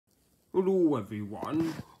Hello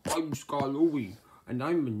everyone, I'm Skarloey and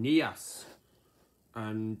I'm Rheneas,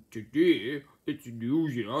 and today it's New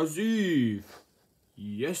Year's Eve.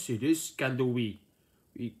 Yes, it is, Skarloey.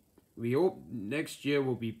 We hope next year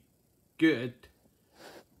will be good.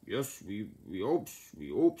 Yes, we hope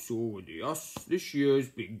so. Yes, this year's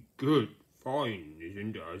been good, fine,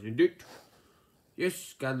 isn't it?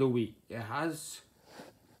 Yes, Skarloey, it has.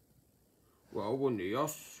 Well,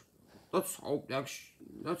 Rheneas, let's hope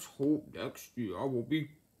next year will be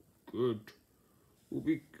good. Will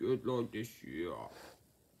be good like this year.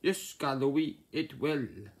 Yes, Skarloey, it will.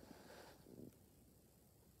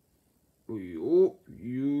 We hope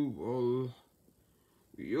you will.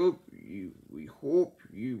 We hope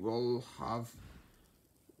you will have.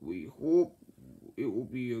 We hope it will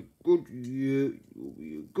be a good year. It will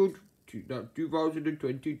be a good. That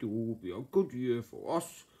 2022 will be a good year for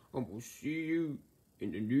us, and we'll see you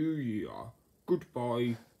in the new year.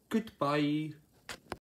 Goodbye. Goodbye.